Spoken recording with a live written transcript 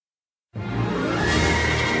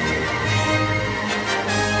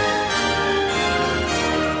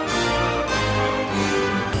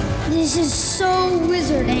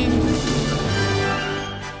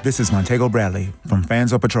This is Montego Bradley from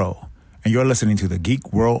Fans of Patrol, and you're listening to the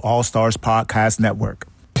Geek World All-Stars Podcast Network.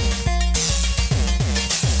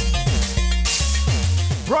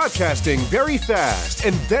 Broadcasting very fast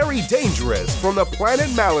and very dangerous from the planet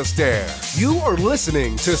Malastare. You are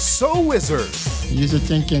listening to So Wizard. You're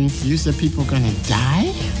thinking people gonna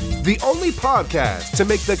die? The only podcast to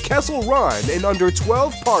make the Kessel Run in under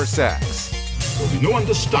 12 parsecs. There'll be no one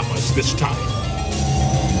to stop us this time.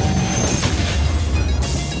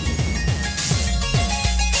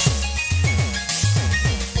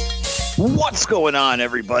 What's going on,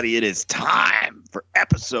 everybody? It is time for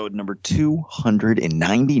episode number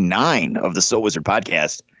 299 of the So Wizard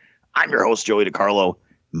Podcast. I'm your host, Joey DiCarlo.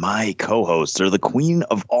 My co-hosts are the queen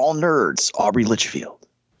of all nerds, Aubrey Litchfield.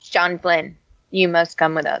 John Flynn, you must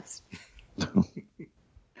come with us.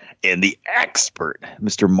 And the expert,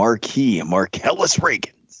 Mr. Marquis Marcellus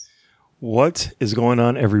Reagans. What is going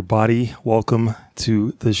on, everybody? Welcome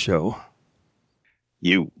to the show.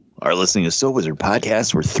 You are listening to So Wizard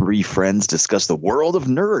Podcast, where three friends discuss the world of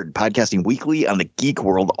nerd, podcasting weekly on the Geek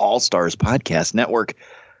World All-Stars Podcast Network.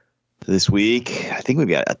 This week, I think we've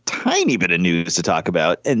got a tiny bit of news to talk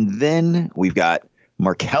about, and then we've got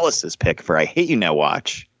Marcellus's pick for I Hate You Now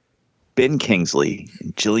Watch. Ben Kingsley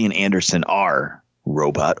and Gillian Anderson are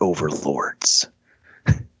robot overlords.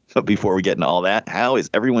 But before we get into all that, how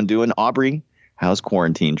is everyone doing? Aubrey, how's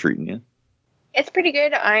quarantine treating you? It's pretty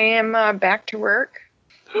good. I am back to work.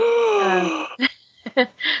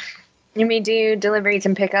 We do deliveries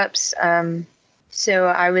and pickups. So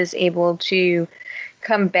I was able to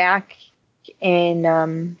come back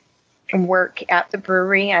and work at the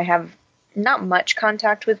brewery. I have not much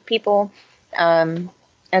contact with people.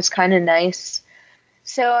 That's kind of nice.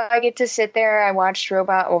 So I get to sit there. I watched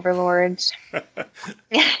Robot Overlords.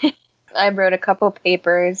 I wrote a couple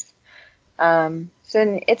papers. So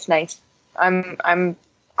it's nice. I'm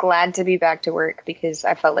glad to be back to work because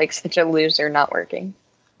I felt like such a loser not working.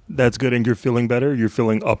 That's good. And you're feeling better? You're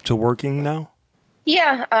feeling up to working now?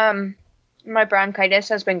 Yeah. My bronchitis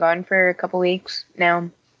has been gone for a couple weeks now.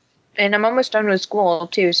 And I'm almost done with school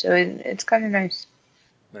too. So it's kind of nice.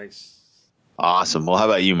 Nice. Awesome. Well, how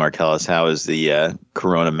about you, Marcellus? How is the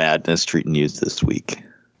Corona madness treating you this week?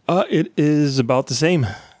 It is about the same.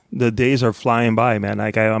 The days are flying by, man.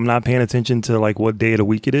 Like I'm not paying attention to like what day of the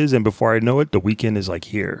week it is, and before I know it, the weekend is like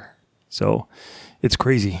here. So it's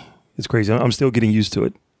crazy. It's crazy. I'm still getting used to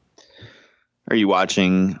it. Are you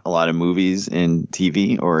watching a lot of movies and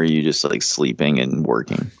TV, or are you just like sleeping and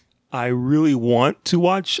working? I really want to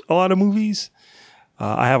watch a lot of movies.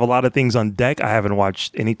 I have a lot of things on deck. I haven't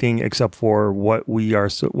watched anything except for what we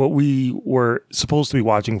were supposed to be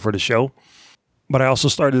watching for the show. But I also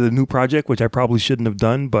started a new project, which I probably shouldn't have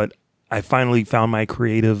done, but I finally found my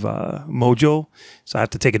creative mojo, so I have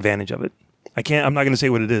to take advantage of it. I'm not going to say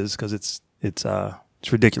what it is because it's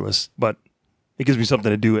ridiculous, but it gives me something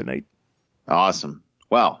to do at night. Awesome.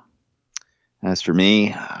 Well, as for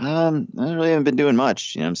me, I really haven't been doing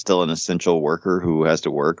much. I'm still an essential worker who has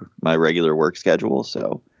to work my regular work schedule,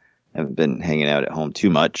 so I haven't been hanging out at home too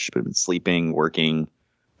much, but I've been sleeping, working,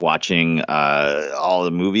 watching all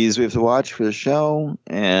the movies we have to watch for the show,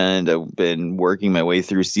 and I've been working my way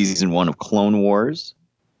through season 1 of Clone Wars.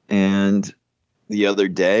 And the other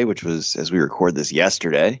day, which was as we record this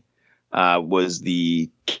yesterday, was the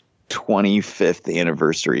 25th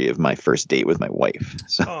anniversary of my first date with my wife.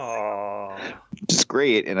 So it's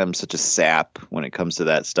great, and I'm such a sap when it comes to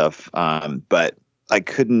that stuff. But we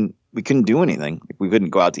couldn't do anything. We couldn't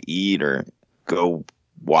go out to eat or go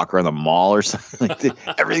walk around the mall or something.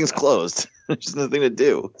 Everything's closed. There's nothing to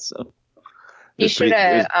do. So you should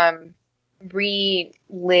have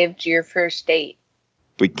relived your first date.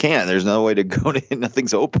 We can't. There's no way to go to it.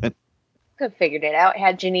 Nothing's open. Could have figured it out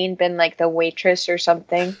had Janine been like the waitress or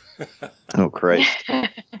something. Oh Christ.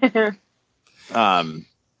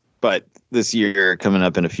 But this year coming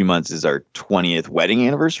up in a few months is our 20th wedding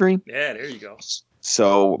anniversary. Yeah, there you go.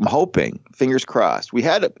 So I'm hoping, fingers crossed. We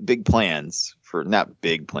had big plans for, not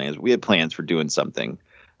big plans, but we had plans for doing something,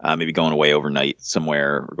 maybe going away overnight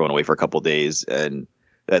somewhere or going away for a couple of days. And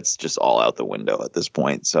that's just all out the window at this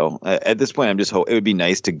point. So at this point, I'm just it would be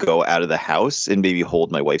nice to go out of the house and maybe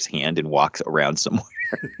hold my wife's hand and walk around somewhere.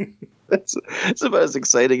 That's about as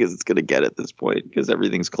exciting as it's going to get at this point because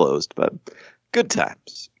everything's closed. But good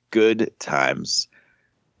times. Good times.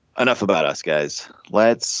 Enough about us, guys.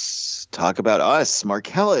 Let's talk about us.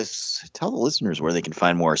 Marcellus, tell the listeners where they can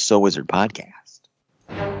find more So Wizard podcast.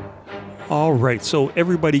 All right, so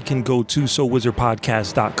everybody can go to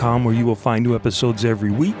SoulWizardPodcast.com where you will find new episodes every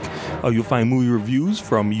week. You'll find movie reviews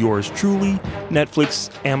from yours truly, Netflix,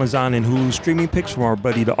 Amazon, and Hulu streaming picks from our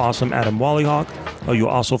buddy, the awesome Adam Wallyhawk. You'll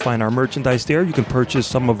also find our merchandise there. You can purchase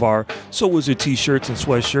some of our Soul Wizard t-shirts and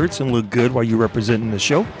sweatshirts and look good while you're representing the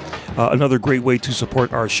show. Another great way to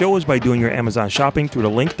support our show is by doing your Amazon shopping through the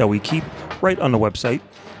link that we keep right on the website.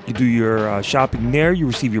 You do your shopping there, you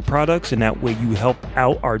receive your products, and that way you help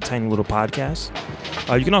out our tiny little podcast.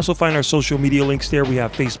 You can also find our social media links there. We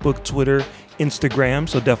have Facebook, Twitter, Instagram,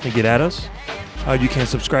 so definitely get at us. You can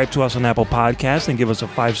subscribe to us on Apple Podcasts and give us a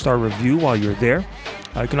 5-star review while you're there.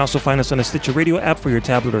 You can also find us on a Stitcher Radio app for your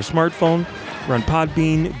tablet or smartphone. We're on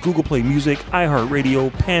Podbean, Google Play Music,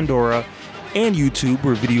 iHeartRadio, Pandora, and YouTube,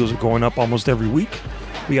 where videos are going up almost every week.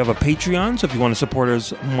 We have a Patreon, so if you want to support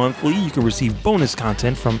us monthly, you can receive bonus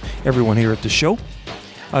content from everyone here at the show.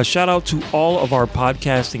 Shout out to all of our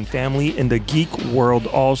podcasting family in the Geek World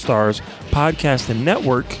All-Stars Podcasting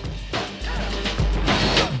Network.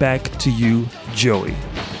 Back to you, Joey.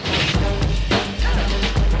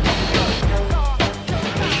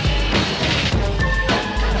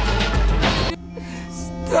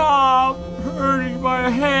 Stop hurting my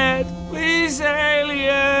head, please,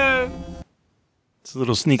 alien. It's a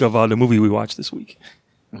little sneak of the movie we watched this week.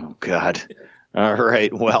 Oh, God. All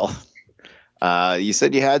right. Well, you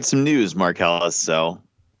said you had some news, Mark Ellis, so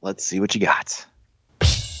let's see what you got.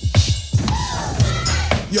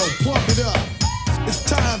 Yo, pump it up. It's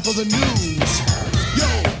time for the news. Yo,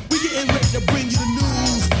 we getting ready to bring you the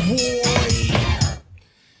news, boy.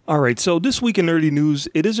 All right. So this week in Nerdy News,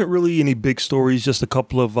 it isn't really any big stories, just a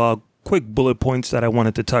couple of quick bullet points that I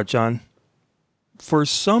wanted to touch on. For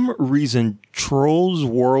some reason, Trolls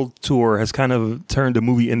World Tour has kind of turned the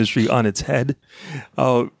movie industry on its head.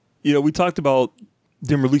 We talked about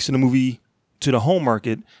them releasing the movie to the home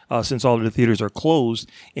market since all of the theaters are closed.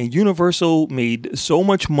 And Universal made so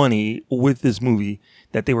much money with this movie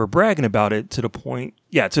that they were bragging about it to the point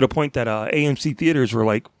that AMC theaters were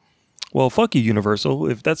like, well, fuck you, Universal.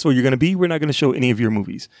 If that's where you're going to be, we're not going to show any of your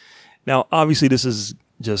movies. Now, obviously, this is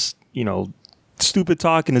just, stupid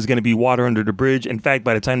talk and is going to be water under the bridge. In fact,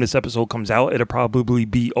 by the time this episode comes out, it'll probably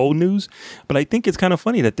be old news. But I think it's kind of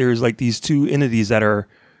funny that there's like these two entities that are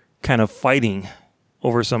kind of fighting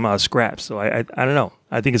over some scraps. So I don't know.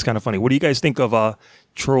 I think it's kind of funny. What do you guys think of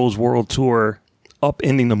Trolls World Tour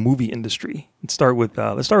upending the movie industry? Let's start with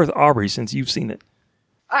Aubrey, since you've seen it.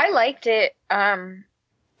 I liked it.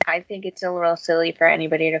 I think it's a little silly for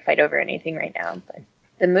anybody to fight over anything right now, but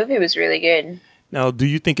the movie was really good. Now, do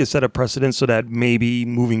you think it set a precedent so that maybe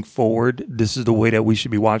moving forward, this is the way that we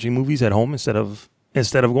should be watching movies at home instead of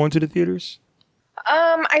going to the theaters?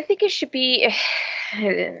 I think it should be.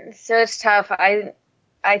 So it's tough. I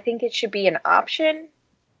think it should be an option,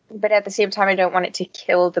 but at the same time, I don't want it to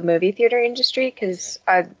kill the movie theater industry because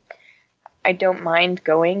I don't mind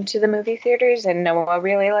going to the movie theaters, and Noah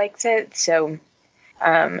really likes it. So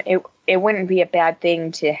it wouldn't be a bad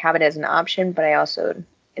thing to have it as an option, but I also.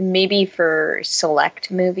 Maybe for select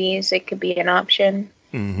movies, it could be an option.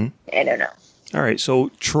 Mm-hmm. I don't know. All right, so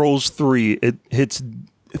Trolls 3, it hits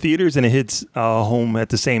theaters and it hits home on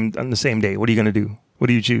the same day. What are you going to do? What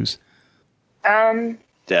do you choose?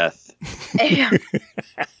 Death.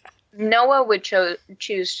 Noah would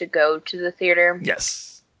choose to go to the theater.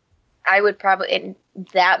 Yes. I would probably, in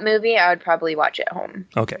that movie, I would probably watch at home.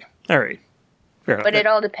 Okay. All right. Fair enough. But it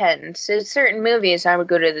all depends. So certain movies, I would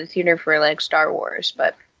go to the theater for, like Star Wars,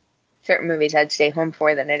 but certain movies I'd stay home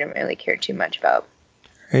for that I didn't really care too much about.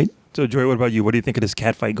 All right. So, Joy, what about you? What do you think of this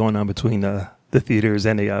cat fight going on between the theaters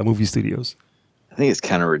and the movie studios? I think it's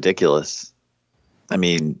kind of ridiculous. I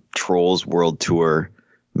mean, Trolls World Tour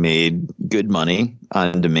made good money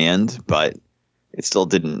on demand, but it still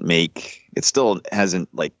hasn't,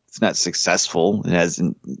 it's not successful. It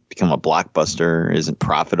hasn't become a blockbuster, isn't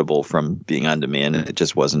profitable from being on demand. And it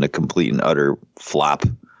just wasn't a complete and utter flop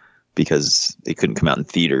because they couldn't come out in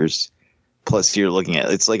theaters. Plus, you're looking at,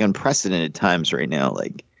 it's like unprecedented times right now.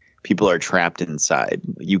 Like, people are trapped inside.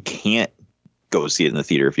 You can't go see it in the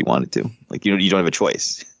theater if you wanted to. Like, you don't have a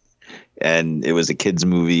choice. And it was a kids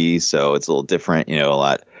movie, so it's a little different. A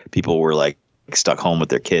lot of people were like stuck home with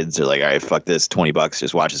their kids. They're like, all right, fuck this, $20,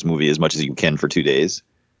 just watch this movie as much as you can for 2 days.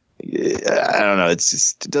 I don't know. It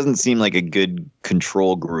doesn't seem like a good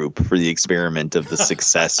control group for the experiment of the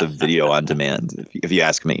success of video on demand, if you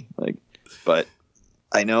ask me. But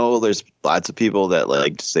I know there's lots of people that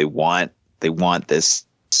they want this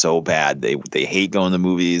so bad. They hate going to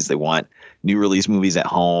movies. They want new release movies at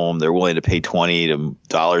home. They're willing to pay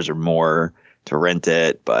 $20 or more to rent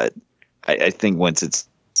it. But I think once it's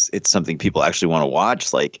something people actually want to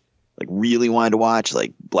watch, like like really wanted to watch,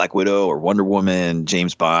 like Black Widow or Wonder Woman,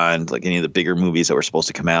 James Bond, like any of the bigger movies that were supposed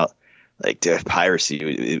to come out, like piracy,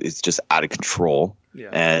 it's just out of control. Yeah.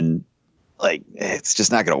 And like, it's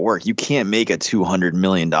just not going to work. You can't make a $200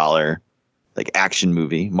 million like action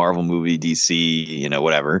movie, Marvel movie, DC, you know,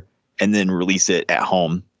 whatever, and then release it at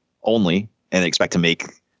home only and expect to make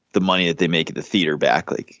the money that they make at the theater back.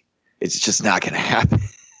 Like, it's just not going to happen.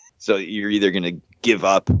 So you're either going to give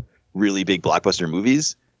up really big blockbuster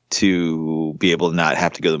movies to be able to not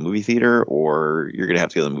have to go to the movie theater, or you're going to have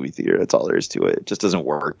to go to the movie theater. That's all there is to it. It just doesn't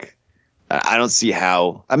work. I don't see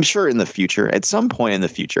how. I'm sure in the future, at some point in the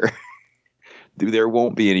future, there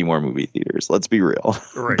won't be any more movie theaters. Let's be real.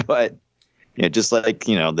 Right. But you know, just like,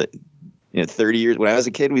 30 years when I was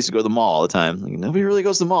a kid, we used to go to the mall all the time. Like, nobody really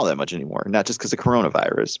goes to the mall that much anymore. Not just because of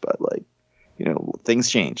coronavirus, but like, things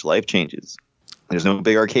change. Life changes. There's no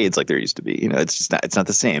big arcades like there used to be. It's just not. It's not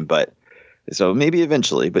the same. But so maybe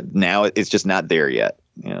eventually. But now it's just not there yet.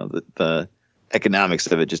 The economics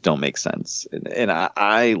of it just don't make sense. And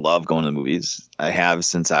I love going to the movies. I have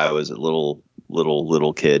since I was a little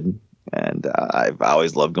kid, and I've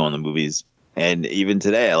always loved going to the movies. And even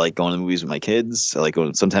today, I like going to the movies with my kids. I like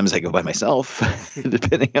going. Sometimes I go by myself,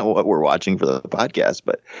 depending on what we're watching for the podcast.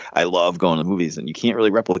 But I love going to the movies, and you can't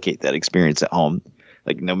really replicate that experience at home.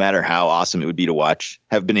 Like, no matter how awesome it would be to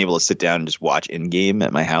have been able to sit down and just watch Endgame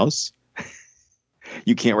at my house,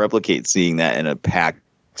 you can't replicate seeing that in a packed,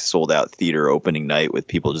 sold out theater opening night with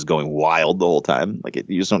people just going wild the whole time. Like,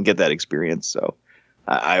 you just don't get that experience. So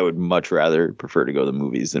I would much rather prefer to go to the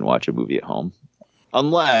movies than watch a movie at home.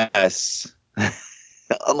 Unless, you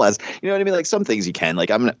know what I mean? Like, some things you can. Like,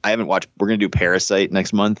 I haven't watched. We're gonna do Parasite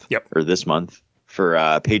next month, or this month for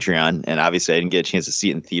Patreon, and obviously I didn't get a chance to see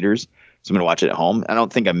it in theaters, so I'm gonna watch it at home. I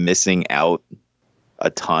don't think I'm missing out a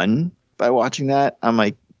ton by watching that on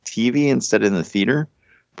my TV instead of in the theater.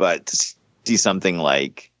 But to see something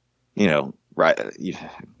like, not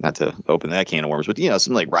to open that can of worms, but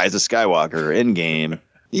something like Rise of Skywalker, or Endgame,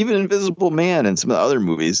 even Invisible Man, and some of the other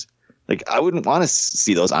movies. Like, I wouldn't want to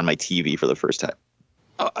see those on my TV for the first time.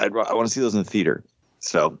 I want to see those in the theater.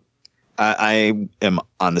 So I am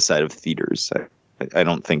on the side of theaters. I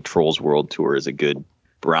don't think Trolls World Tour is a good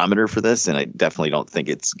barometer for this, and I definitely don't think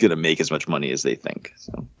it's going to make as much money as they think.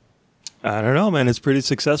 So I don't know, man. It's pretty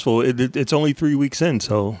successful. It's only 3 weeks in,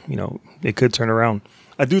 so it could turn around.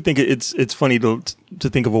 I do think it's funny to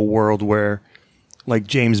think of a world where, like,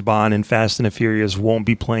 James Bond and Fast and the Furious won't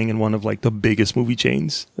be playing in one of, like, the biggest movie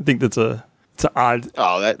chains. I think it's an odd.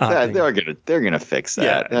 Oh, they're gonna fix that.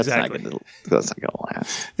 Yeah, that's exactly. That's not gonna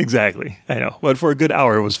last. Exactly. I know, but for a good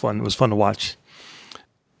hour, it was fun. It was fun to watch.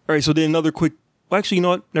 All right, so then another quick. Well, actually, you know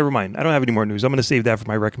what? Never mind. I don't have any more news. I'm going to save that for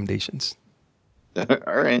my recommendations. All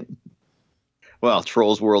right. Well,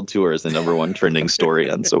 Trolls World Tour is the number one trending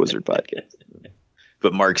story on So Wizard Podcast,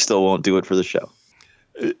 but Mark still won't do it for the show.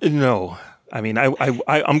 No. I mean,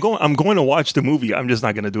 I'm going to watch the movie. I'm just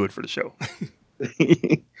not going to do it for the show.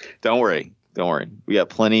 Don't worry. We got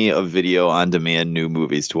plenty of video on demand new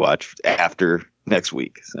movies to watch after next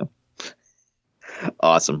week. So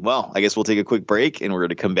awesome. Well, I guess we'll take a quick break, and we're going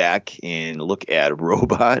to come back and look at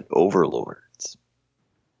Robot Overlords.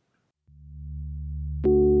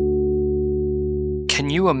 Can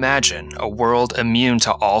you imagine a world immune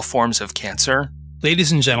to all forms of cancer?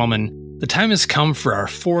 Ladies and gentlemen, the time has come for our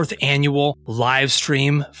 4th annual live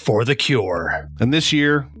stream for the cure. And this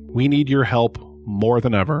year, we need your help more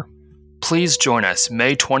than ever. Please join us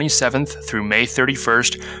May 27th through May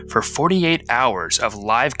 31st for 48 hours of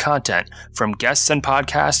live content from guests and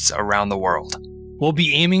podcasts around the world. We'll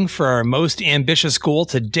be aiming for our most ambitious goal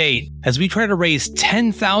to date as we try to raise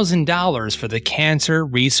 $10,000 for the Cancer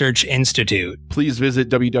Research Institute. Please visit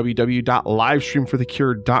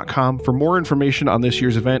www.livestreamforthecure.com for more information on this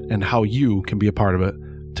year's event and how you can be a part of it.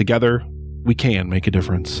 Together, we can make a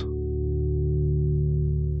difference.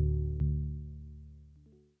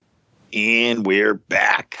 And we're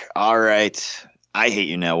back. All right. I Hate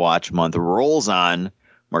You Now Watch Month rolls on.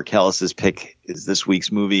 Markellis's pick is this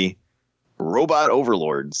week's movie, Robot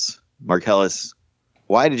Overlords. Markellis,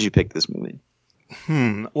 why did you pick this movie?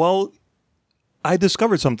 Well, I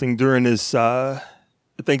discovered something during this,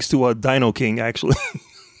 thanks to Dino King, actually.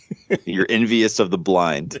 You're envious of the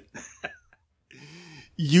blind.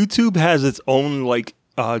 YouTube has its own, like,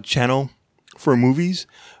 channel for movies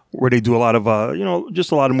where they do a lot of,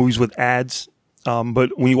 just a lot of movies with ads.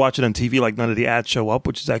 But when you watch it on TV, like, none of the ads show up,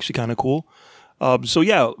 which is actually kind of cool. So,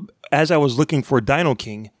 yeah, as I was looking for Dino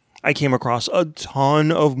King, I came across a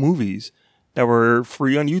ton of movies that were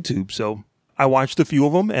free on YouTube. So I watched a few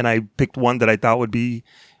of them, and I picked one that I thought would be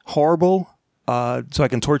horrible, so I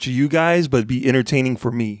can torture you guys, but be entertaining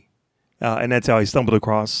for me. And that's how I stumbled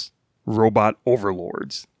across Robot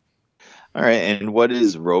Overlords. All right, and what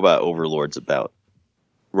is Robot Overlords about?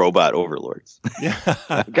 Robot Overlords. Yeah.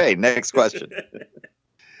 Okay, next question.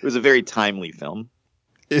 It was a very timely film.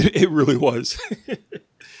 It really was.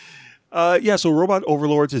 So Robot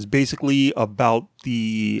Overlords is basically about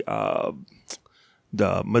the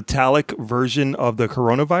metallic version of the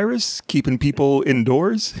coronavirus, keeping people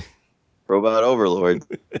indoors. Robot Overlord.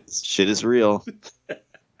 Shit is real.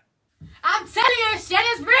 I'm telling you, shit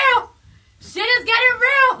is real. Shit is getting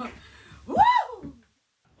real.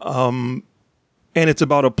 Woo! And it's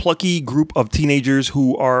about a plucky group of teenagers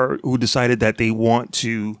who decided that they want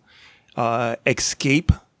to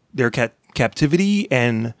escape their captivity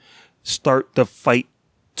and start the fight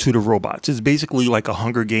to the robots. It's basically like a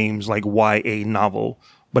Hunger Games, like YA novel,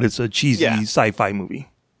 but it's a cheesy sci-fi movie.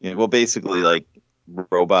 Yeah, well, basically, like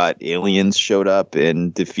robot aliens showed up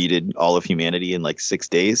and defeated all of humanity in like 6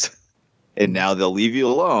 days, and now they'll leave you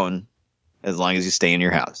alone as long as you stay in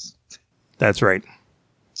your house. That's right.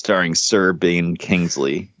 Starring Sir Ben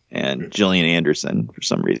Kingsley and Gillian Anderson for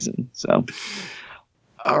some reason. So,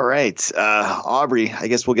 all right, Aubrey, I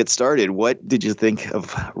guess we'll get started. What did you think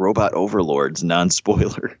of Robot Overlords?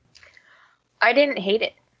 Non-spoiler. I didn't hate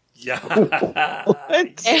it. Yeah.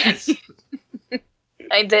 What?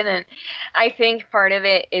 I didn't. I think part of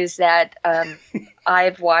it is that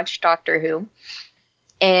I've watched Doctor Who,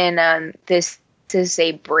 and this is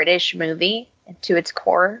a British movie to its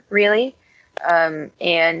core, really.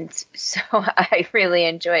 And so I really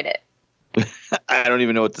enjoyed it. I don't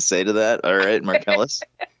even know what to say to that. All right, Marcellus.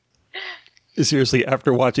 Seriously,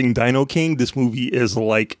 after watching Dino King, this movie is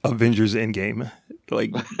like Avengers Endgame.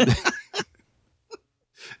 Like,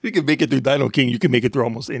 you can make it through Dino King, you can make it through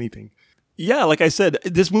almost anything. Yeah, like I said,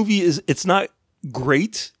 this movie it's not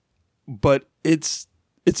great, but it's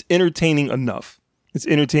entertaining enough. It's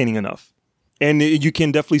entertaining enough. And you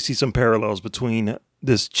can definitely see some parallels between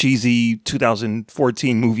this cheesy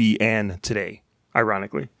 2014 movie and today,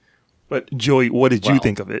 ironically. But Joey, what did you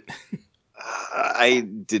think of it? I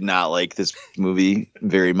did not like this movie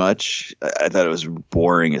very much. I thought it was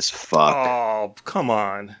boring as fuck. Oh, come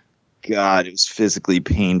on. God, it was physically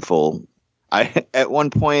painful. At one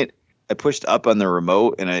point, I pushed up on the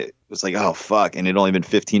remote and I was like, oh, fuck. And it'd only been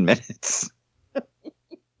 15 minutes. I'm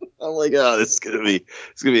like, oh, this is gonna be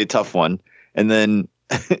a tough one. And then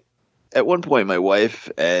at one point, my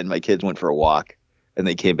wife and my kids went for a walk and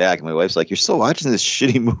they came back and my wife's like, you're still watching this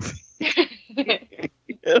shitty movie?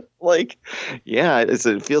 Like, yeah,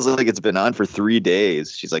 it feels like it's been on for 3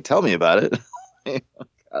 days. She's like, tell me about it. God,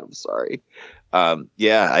 I'm sorry.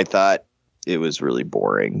 Yeah, I thought it was really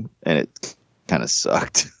boring and it kind of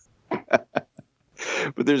sucked.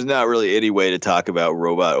 But there's not really any way to talk about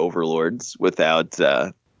Robot Overlords without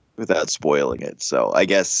spoiling it. So I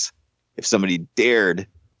guess if somebody dared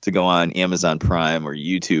to go on Amazon Prime or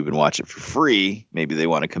YouTube and watch it for free, maybe they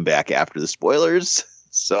want to come back after the spoilers.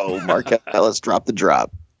 So, Mark, let's drop the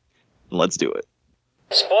drop. Let's do it.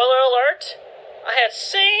 Spoiler alert! I had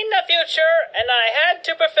seen the future and I had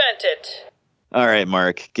to prevent it. All right,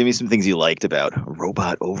 Mark, give me some things you liked about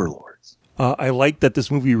Robot Overlords. I liked that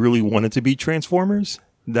this movie really wanted to be Transformers.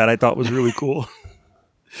 That I thought was really cool.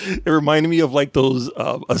 It reminded me of like those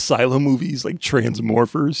Asylum movies, like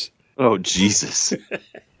Transmorphers. Oh, Jesus.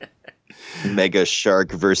 Mega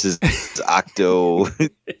Shark versus Octo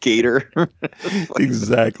Gator.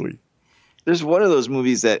 Exactly. There's one of those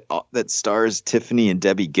movies that stars Tiffany and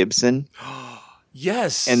Debbie Gibson.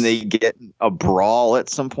 Yes. And they get a brawl at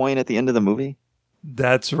some point at the end of the movie.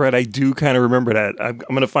 That's right. I do kind of remember that. I'm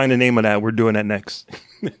going to find a name of that. We're doing that next.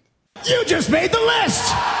 You just made the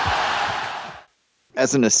list!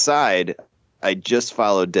 As an aside, I just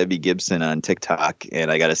followed Debbie Gibson on TikTok,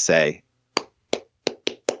 and I got to say,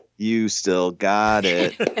 you still got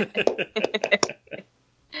it.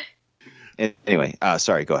 Anyway,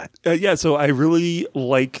 sorry, go ahead. Yeah, so I really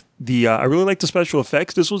like the special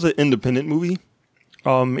effects. This was an independent movie.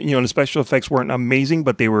 The special effects weren't amazing,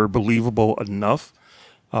 but they were believable enough.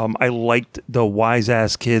 I liked the wise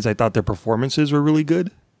ass kids. I thought their performances were really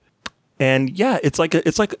good. And yeah, it's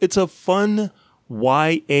a fun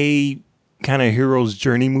YA kind of hero's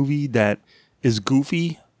journey movie that is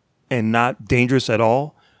goofy and not dangerous at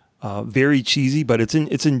all. Very cheesy, but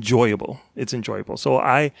it's enjoyable. It's enjoyable. So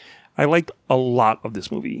I liked a lot of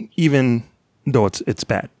this movie, even though it's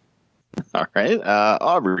bad. All right,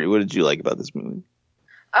 Aubrey, what did you like about this movie?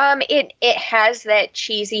 It has that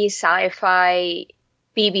cheesy sci-fi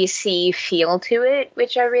BBC feel to it,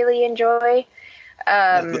 which I really enjoy.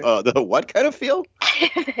 The what kind of feel?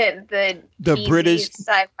 the The British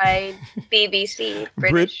sci-fi BBC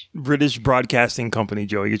British Broadcasting Company.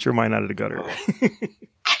 Joey, get your mind out of the gutter.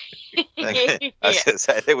 I was gonna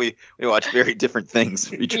say, I think we watch very different things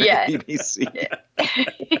featuring BBC.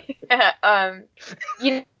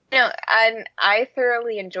 You know, I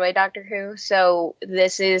thoroughly enjoy Doctor Who, so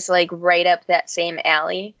this is like right up that same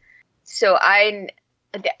alley. So I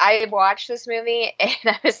watched this movie and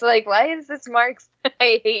I was like, why is this Mark's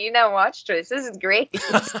I hate not watch choice? This is great.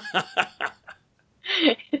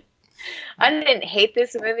 I didn't hate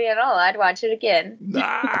this movie at all. I'd watch it again. Look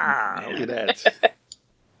at that.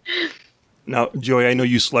 Now, Joey, I know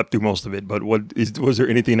you slept through most of it, but was there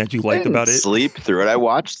anything that you liked about it? Sleep through it.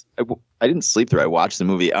 I didn't sleep through it. I watched the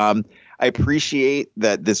movie. I appreciate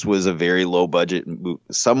that this was a very low budget,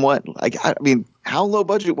 somewhat. Like, I mean, how low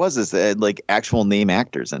budget was this? That had like actual name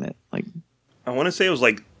actors in it. Like, I want to say it was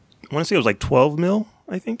like 12 mil.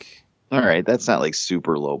 I think. All right, that's not like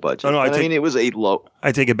super low budget. Oh, no, I mean, it was a low.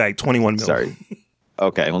 I take it back. 21 mil. Sorry.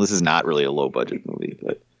 Okay, well, this is not really a low budget movie,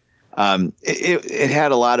 but it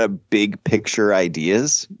had a lot of big picture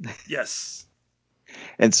ideas. Yes.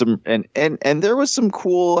 And there was some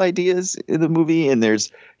cool ideas in the movie, and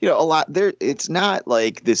there's a lot there. It's not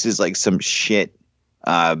like this is like some shit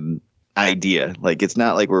idea. Like, it's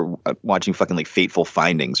not like we're watching fucking like Fateful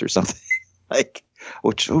Findings or something. Like,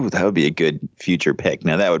 that would be a good future pick.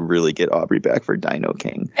 Now that would really get Aubrey back for Dino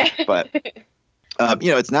King. But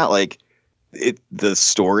it's not like the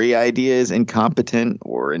story idea is incompetent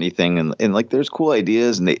or anything, and like there's cool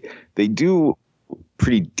ideas, and they do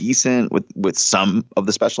pretty decent with some of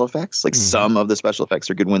the special effects. Like, some of the special effects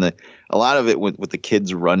are good when a lot of it with the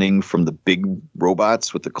kids running from the big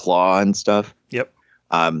robots with the claw and stuff. Yep.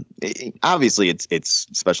 Obviously it's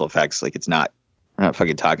special effects. Like, I'm not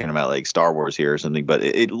fucking talking about like Star Wars here or something, but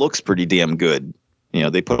it looks pretty damn good.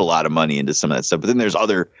 They put a lot of money into some of that stuff, but then there's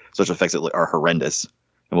other special effects that are horrendous,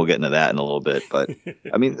 and we'll get into that in a little bit. But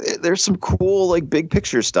I mean, there's some cool like big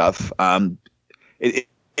picture stuff. It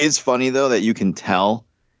is funny though that you can tell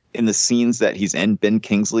in the scenes that he's in, Ben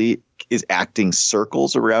Kingsley is acting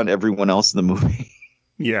circles around everyone else in the movie.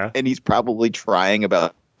 Yeah, and he's probably trying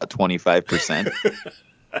about 25%.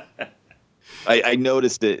 I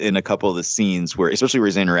noticed it in a couple of the scenes especially where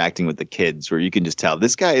he's interacting with the kids, where you can just tell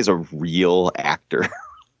this guy is a real actor.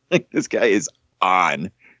 Like, this guy is on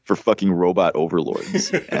for fucking robot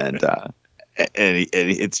overlords, and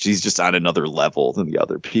he's just on another level than the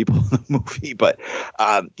other people in the movie. But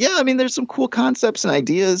I mean, there's some cool concepts and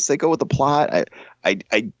ideas that go with the plot.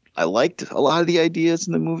 I liked a lot of the ideas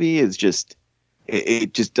in the movie. It's just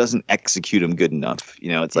it just doesn't execute them good enough.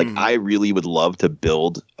 It's like, I really would love to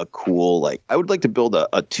build a cool, I would like to build a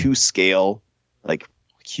 2-scale, like,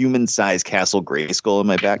 human-sized Castle Grayskull in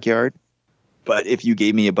my backyard. But if you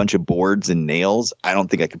gave me a bunch of boards and nails, I don't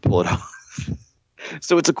think I could pull it off.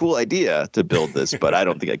 So it's a cool idea to build this, but I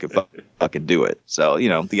don't think I could fucking do it. So,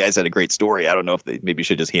 the guys had a great story. I don't know if they maybe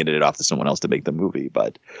should just handed it off to someone else to make the movie.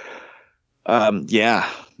 But yeah.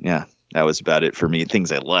 That was about it for me.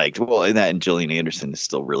 Things I liked. Well, and Gillian Anderson is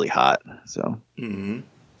still really hot. So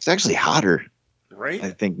It's actually hotter, right? I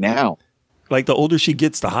think now. Like, the older she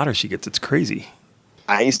gets, the hotter she gets. It's crazy.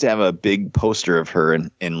 I used to have a big poster of her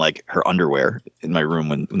in like her underwear in my room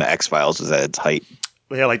when the X-Files was at its height.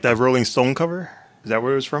 Yeah, like that Rolling Stone cover. Is that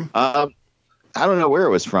where it was from? I don't know where it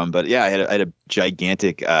was from, but yeah, I had a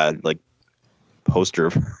gigantic like poster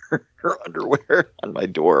of her underwear on my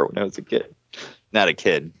door when I was a kid. Not a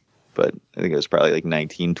kid, but I think I was probably like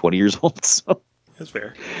 19, 20 years old. So that's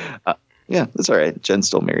fair. Yeah, that's all right. Jen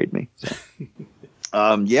still married me. So.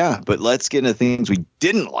 But let's get into things we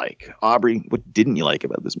didn't like. Aubrey, what didn't you like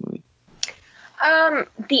about this movie?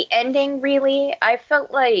 The ending, really. I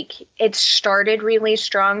felt like it started really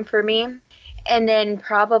strong for me. And then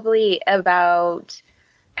probably about,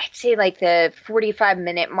 I'd say like the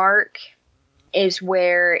 45-minute mark is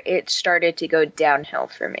where it started to go downhill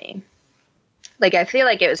for me. Like, I feel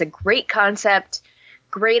like it was a great concept,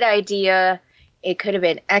 great idea. It could have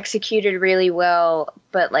been executed really well.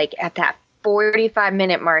 But like at that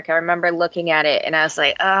 45-minute mark, I remember looking at it and I was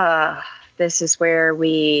like, this is where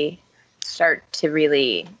we start to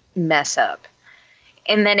really mess up.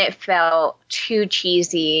 And then it felt too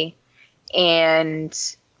cheesy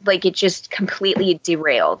and like it just completely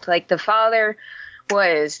derailed. Like, the father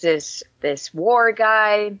was this war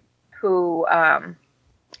guy who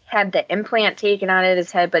had the implant taken out of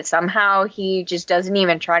his head, but somehow he just doesn't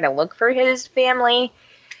even try to look for his family.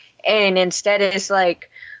 And instead it's like,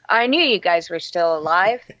 I knew you guys were still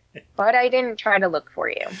alive, but I didn't try to look for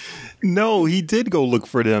you. No, he did go look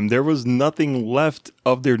for them. There was nothing left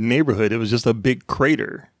of their neighborhood. It was just a big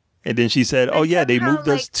crater. And then she said, "Oh yeah, they moved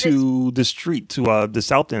us like, to the street, to the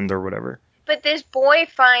south end or whatever." But this boy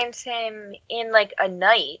finds him in like a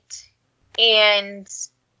night, and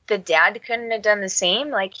the dad couldn't have done the same.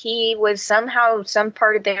 Like, he was somehow some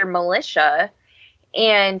part of their militia,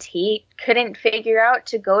 and he couldn't figure out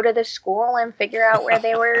to go to the school and figure out where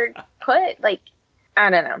they were put. Like, I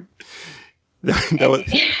don't know.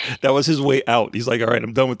 that was his way out. He's like, all right,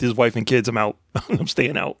 I'm done with his wife and kids. I'm out. I'm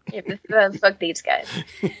staying out. Fuck these guys.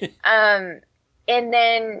 And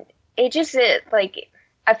then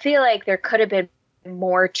I feel like there could have been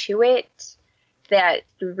more to it. That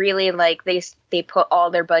really, like, they put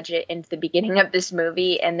all their budget into the beginning of this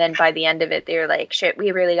movie, and then by the end of it, they're like, shit,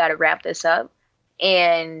 we really got to wrap this up,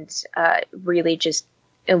 and really just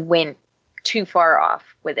went too far off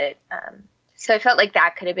with it. So I felt like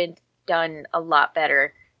that could have been done a lot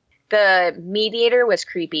better. The mediator was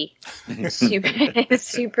creepy.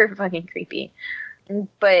 Super fucking creepy.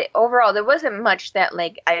 But overall, there wasn't much that,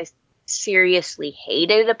 like, I seriously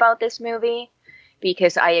hated about this movie,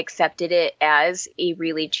 because I accepted it as a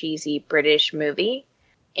really cheesy British movie.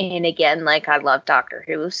 And again, like, I love Doctor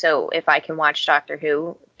Who, so if I can watch Doctor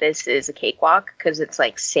Who, this is a cakewalk, because it's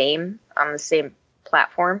like on the same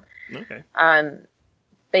platform. Okay.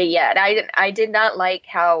 But yeah, I did not like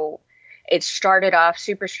how it started off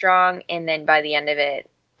super strong, and then by the end of it,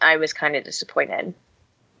 I was kind of disappointed.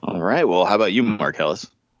 All right. Well, how about you, Marcellus?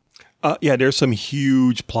 Yeah, there's some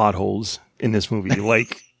huge plot holes in this movie.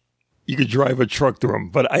 Like, you could drive a truck through them,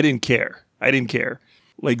 but I didn't care.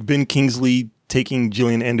 Like, Ben Kingsley taking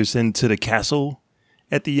Gillian Anderson to the castle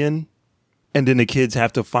at the end, and then the kids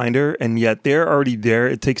have to find her, and yet they're already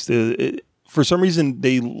there. For some reason,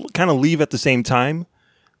 they kind of leave at the same time,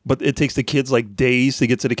 but it takes the kids like days to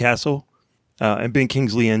get to the castle. And Ben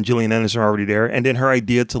Kingsley and Gillian Anderson are already there. And then her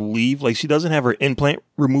idea to leave, like, she doesn't have her implant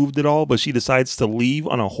removed at all, but she decides to leave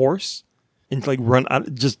on a horse and, like, run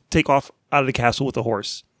out, just take off out of the castle with a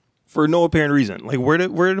horse for no apparent reason. Like, where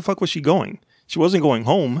the fuck was she going? She wasn't going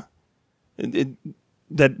home. That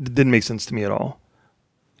didn't make sense to me at all.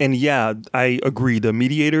 And yeah, I agree. The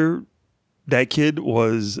mediator, that kid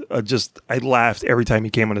was I laughed every time he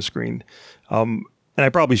came on the screen. And I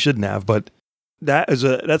probably shouldn't have, but that's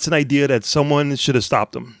an idea that someone should have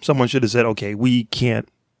stopped them. Someone should have said, okay, we can't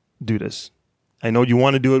do this. I know you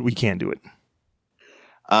want to do it. We can't do it.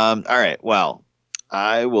 All right. Well,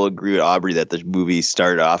 I will agree with Aubrey that the movie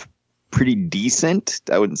started off pretty decent.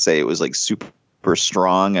 I wouldn't say it was like super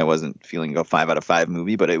strong. I wasn't feeling a 5 out of 5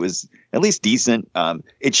 movie, but it was at least decent.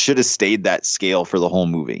 It should have stayed that scale for the whole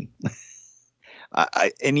movie.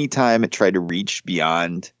 Anytime it tried to reach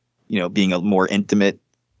beyond, being a more intimate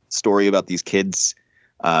story about these kids,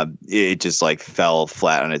 it just like fell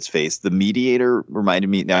flat on its face. The mediator reminded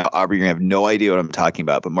me. Now, Aubrey, you're gonna have no idea what I'm talking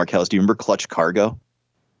about, but Marcellus, do you remember Clutch Cargo?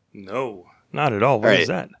 No, not at all. What is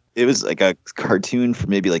that? It was like a cartoon from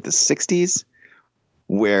maybe like the 60s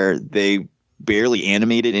where they barely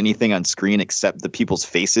animated anything on screen except the people's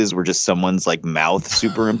faces were just someone's like mouth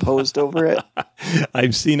superimposed over it.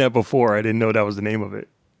 I've seen that before. I didn't know that was the name of it.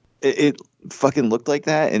 It fucking looked like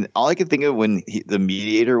that. And all I could think of when the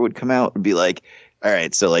mediator would come out and be like, all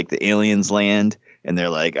right, so like the aliens land and they're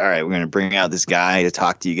like, all right, we're going to bring out this guy to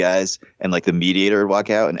talk to you guys. And like the mediator would walk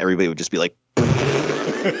out and everybody would just be like,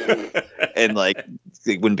 and like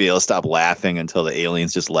they wouldn't be able to stop laughing until the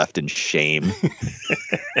aliens just left in shame.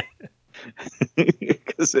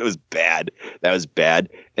 Because it was bad. That was bad.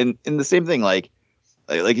 And the same thing, like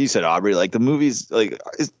you said, Aubrey, like the movie's like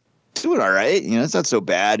is doing all right. It's not so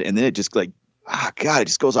bad. And then it just like, God, it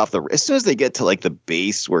just goes off as soon as they get to like the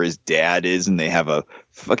base where his dad is and they have a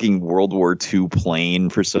fucking World War II plane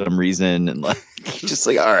for some reason. And like, just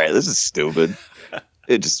like, all right, this is stupid.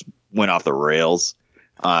 It just went off the rails.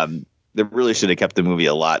 They really should have kept the movie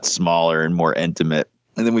a lot smaller and more intimate.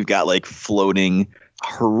 And then we've got like floating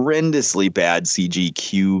horrendously bad CG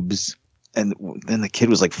cubes. And then the kid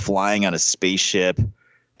was like flying on a spaceship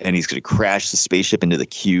and he's going to crash the spaceship into the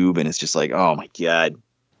cube. And it's just like, oh my God,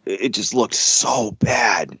 it just looked so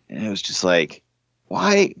bad. And it was just like,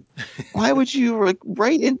 why would you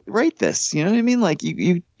write this? You know what I mean? Like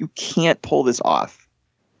you can't pull this off.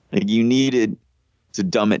 Like you needed to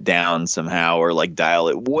dumb it down somehow or like dial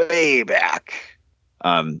it way back.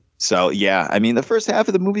 So yeah, I mean, the first half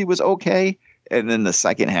of the movie was okay. And then the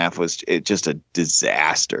second half was just a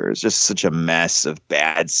disaster. It's just such a mess of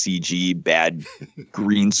bad CG, bad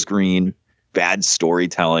green screen, bad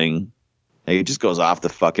storytelling. Like, it just goes off the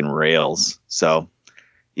fucking rails. So,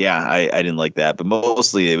 yeah, I didn't like that. But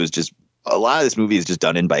mostly it was just a lot of this movie is just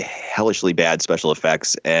done in by hellishly bad special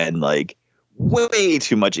effects and like way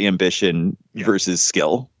too much ambition versus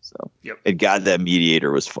skill. So, Yep. and God, that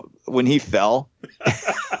mediator was fun. When he fell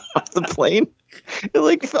off the plane, it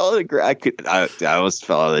like fell to the ground. I almost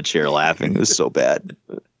fell out of the chair laughing. It was so bad.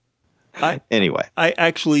 Anyway, I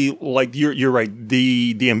actually like you're right.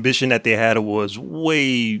 The ambition that they had was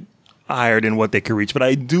way higher than what they could reach. But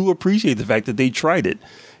I do appreciate the fact that they tried it.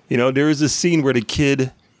 You know, there is a scene where the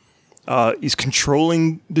kid is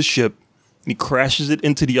controlling the ship. And he crashes it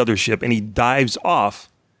into the other ship and he dives off.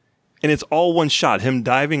 And it's all one shot. Him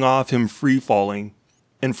diving off, him free falling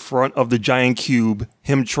in front of the giant cube,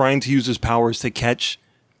 him trying to use his powers to catch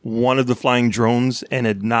one of the flying drones and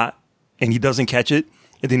he doesn't catch it.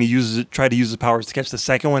 And then he tried to use his powers to catch the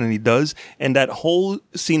second one and he does. And that whole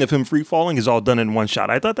scene of him free falling is all done in one shot.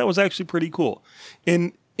 I thought that was actually pretty cool.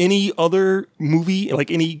 In any other movie, like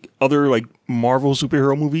any other like Marvel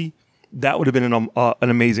superhero movie, that would have been an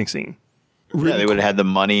amazing scene. Really they would have had the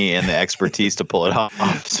money and the expertise to pull it off.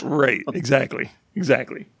 Right. Exactly.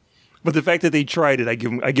 But the fact that they tried it, I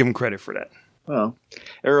give them credit for that. Well,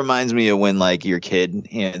 it reminds me of when like your kid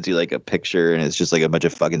hands you like a picture and it's just like a bunch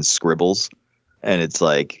of fucking scribbles. And it's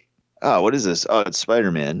like, oh, what is this? Oh, it's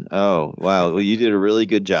Spider-Man. Oh, wow. Well, you did a really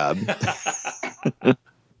good job. And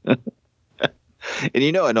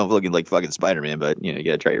I don't look like fucking Spider-Man, but you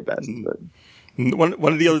got to try your best. But. One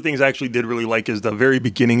of the other things I actually did really like is the very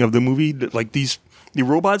beginning of the movie. Like the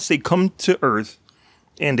robots, they come to Earth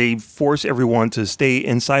and they force everyone to stay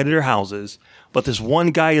inside of their houses. But this one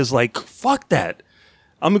guy is like, fuck that.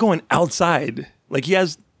 I'm going outside. Like he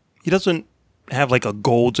doesn't have like a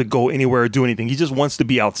goal to go anywhere or do anything. He just wants to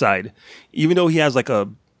be outside. Even though he has like a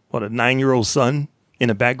 9-year-old son in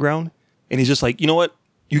the background. And he's just like, you know what?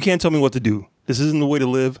 You can't tell me what to do. This isn't the way to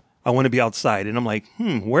live. I want to be outside. And I'm like,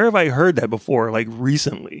 where have I heard that before? Like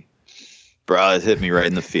recently. Bro, it hit me right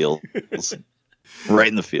in the field. Right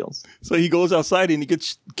in the fields. So he goes outside and he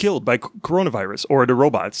gets killed by coronavirus or the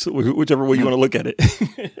robots, whichever way you want to look at it.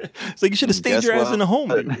 It's like you should have stayed your ass in the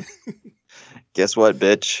home. Guess what,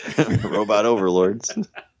 bitch? Robot overlords.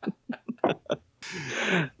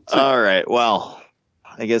 All right. Well,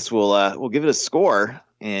 I guess we'll give it a score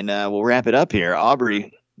and we'll wrap it up here.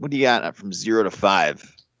 Aubrey, what do you got from 0 to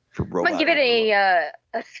 5 for Robot? I'm gonna give it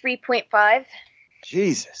a 3.5.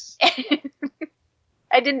 Jesus.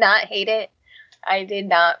 I did not hate it. I did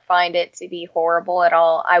not find it to be horrible at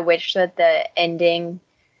all. I wish that the ending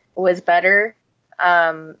was better.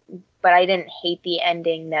 But I didn't hate the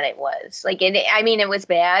ending that it was. Like, it was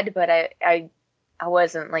bad, but I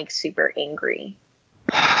wasn't like super angry.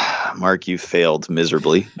 Mark, you failed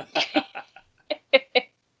miserably.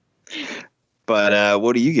 But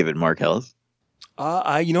what do you give it, Mark Ellis?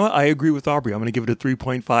 You know what? I agree with Aubrey. I'm going to give it a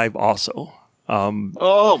 3.5 also.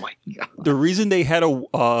 Oh my God. The reason they had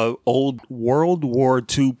a old World War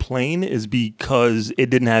II plane is because it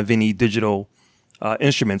didn't have any digital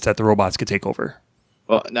instruments that the robots could take over.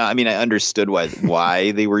 Well, no, I mean, I understood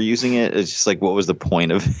why they were using it. It's just like, what was the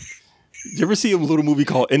point of it? Did you ever see a little movie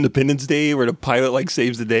called Independence Day where the pilot like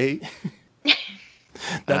saves the day?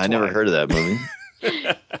 I never heard of that movie.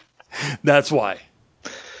 That's why.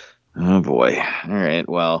 Oh boy. All right.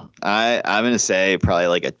 Well, I'm going to say probably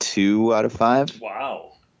like a 2 out of 5.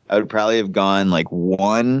 Wow. I would probably have gone like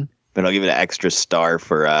 1, but I'll give it an extra star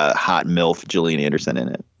for hot MILF Gillian Anderson in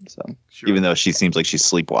it. So even though she seems like she's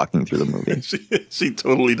sleepwalking through the movie. she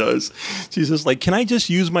totally does. She's just like, can I just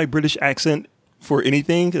use my British accent for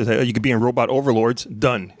anything? You could be in Robot Overlords.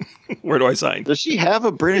 Done. Where do I sign? Does she have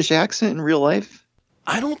a British accent in real life?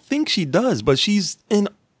 I don't think she does, but she's in,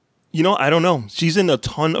 I don't know. She's in a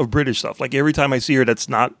ton of British stuff. Like every time I see her,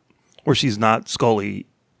 she's not Scully,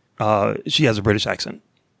 she has a British accent.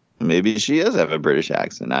 Maybe she does have a British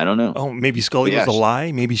accent. I don't know. Oh, maybe Scully was a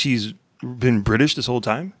lie. Maybe she's been British this whole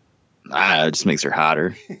time. It just makes her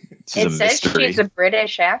hotter. It says she's a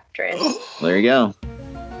British actress. There you go.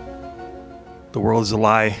 The world is a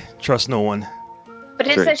lie. Trust no one. But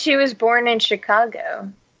it says she was born in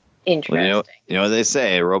Chicago. Interesting. Well, you know what they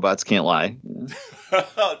say, robots can't lie.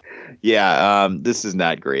 Yeah, this is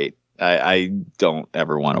not great. I don't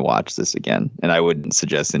ever want to watch this again. And I wouldn't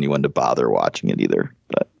suggest anyone to bother watching it either.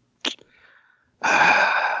 But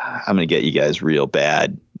I'm going to get you guys real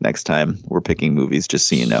bad next time we're picking movies, just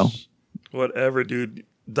so you know. Whatever, dude.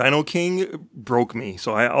 Dino King broke me,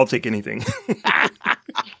 so I'll take anything.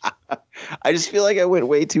 I just feel like I went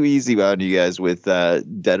way too easy on you guys with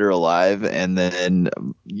Dead or Alive, and then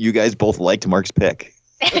you guys both liked Mark's pick.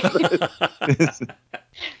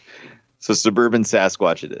 So Suburban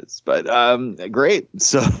Sasquatch it is. But great.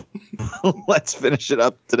 So let's finish it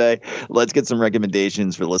up today. Let's get some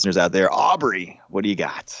recommendations for listeners out there. Aubrey, what do you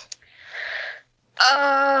got?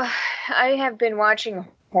 I have been watching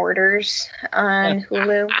Hoarders on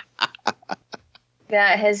Hulu.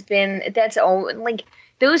 That's all, like,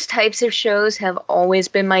 those types of shows have always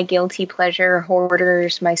been my guilty pleasure.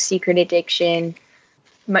 Hoarders, My Secret Addiction,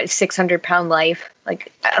 My 600-Pound Life.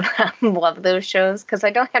 Like, I love those shows because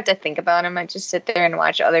I don't have to think about them. I just sit there and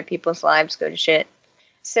watch other people's lives go to shit.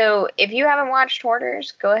 So if you haven't watched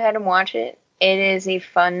Hoarders, go ahead and watch it. It is a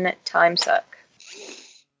fun time suck.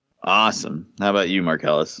 Awesome. How about you,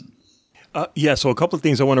 Marcellus? So a couple of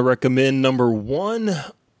things I want to recommend. Number one,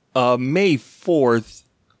 May 4th,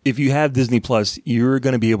 if you have Disney Plus, you're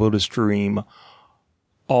going to be able to stream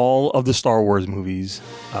all of the Star Wars movies,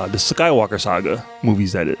 the Skywalker Saga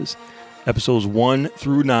movies, that is. Episodes 1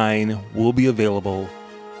 through 9 will be available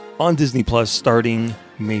on Disney Plus starting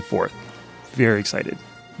May 4th. Very excited.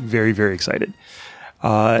 Very, very excited.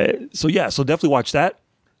 So definitely watch that.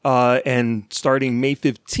 And starting May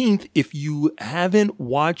 15th, if you haven't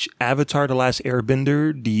watched Avatar: The Last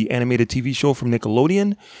Airbender, the animated TV show from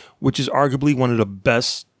Nickelodeon, which is arguably one of the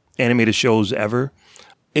best animated shows ever,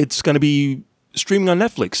 it's going to be streaming on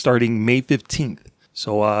Netflix starting May 15th.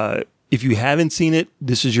 So if you haven't seen it,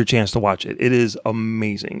 this is your chance to watch it. It is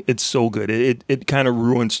amazing. It's so good. It kind of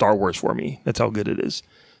ruined Star Wars for me. That's how good it is.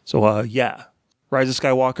 So Rise of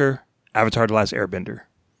Skywalker, Avatar: The Last Airbender.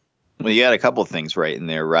 Well, you got a couple things right in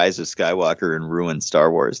there. Rise of Skywalker and ruin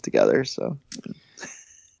Star Wars together. So,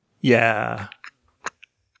 yeah.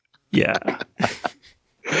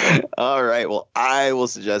 All right. Well, I will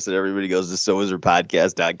suggest that everybody goes to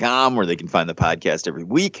SoWizardPodcast.com where they can find the podcast every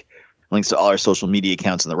week. Links to all our social media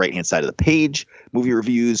accounts on the right-hand side of the page. Movie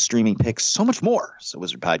reviews, streaming picks, so much more.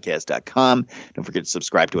 SoWizardPodcast.com. Don't forget to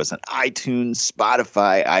subscribe to us on iTunes,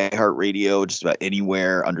 Spotify, iHeartRadio, just about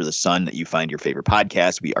anywhere under the sun that you find your favorite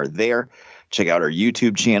podcast. We are there. Check out our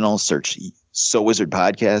YouTube channel. Search So Wizard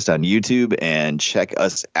Podcast on YouTube and check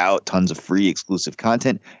us out. Tons of free exclusive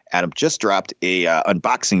content. Adam just dropped a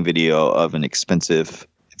unboxing video of an expensive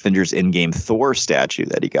Avengers Endgame Thor statue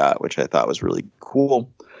that he got, which I thought was really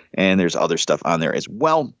cool. And there's other stuff on there as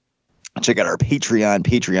well. Check out our Patreon,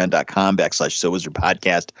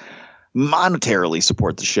 patreon.com/SoWizardPodcast. Monetarily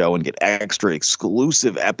support the show and get extra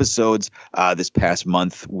exclusive episodes. This past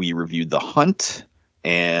month, we reviewed The Hunt,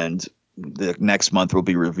 and the next month we'll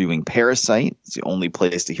be reviewing Parasite. It's the only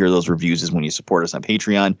place to hear those reviews is when you support us on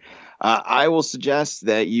Patreon. I will suggest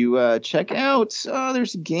that you check out,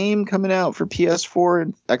 there's a game coming out for PS4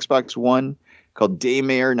 and Xbox One called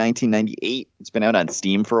Daymare 1998. It's been out on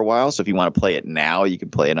Steam for a while, so if you want to play it now, you can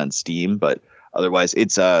play it on Steam. But otherwise,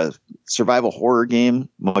 it's a survival horror game,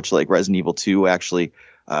 much like Resident Evil 2. Actually,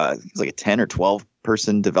 it's like a 10 or 12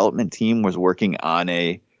 person development team was working on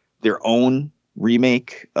their own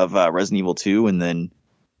remake of Resident Evil 2, and then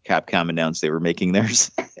Capcom announced they were making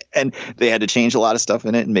theirs, and they had to change a lot of stuff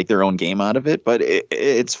in it and make their own game out of it. But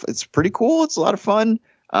it's pretty cool. It's a lot of fun.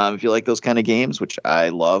 If you like those kind of games, which I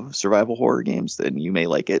love, survival horror games, then you may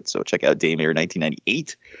like it. So check out Daymare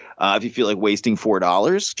 1998. If you feel like wasting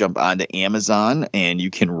 $4, jump onto Amazon and you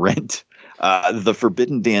can rent The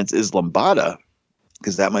Forbidden Dance is Lambada,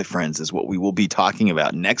 because that, my friends, is what we will be talking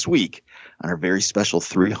about next week on our very special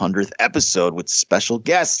 300th episode with special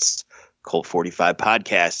guests, Cult 45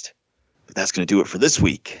 Podcast. But that's going to do it for this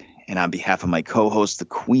week. And on behalf of my co-host, the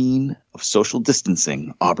queen of social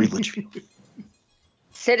distancing, Aubrey Litchfield.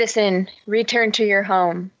 Citizen, return to your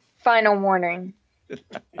home. Final warning.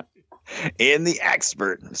 And the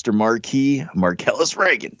expert, Mr. Marquis Marcellus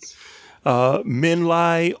Reagans. Men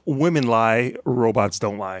lie, women lie, robots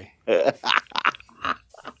don't lie.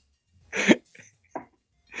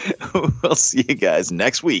 We'll see you guys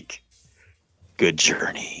next week. Good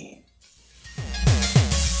journey.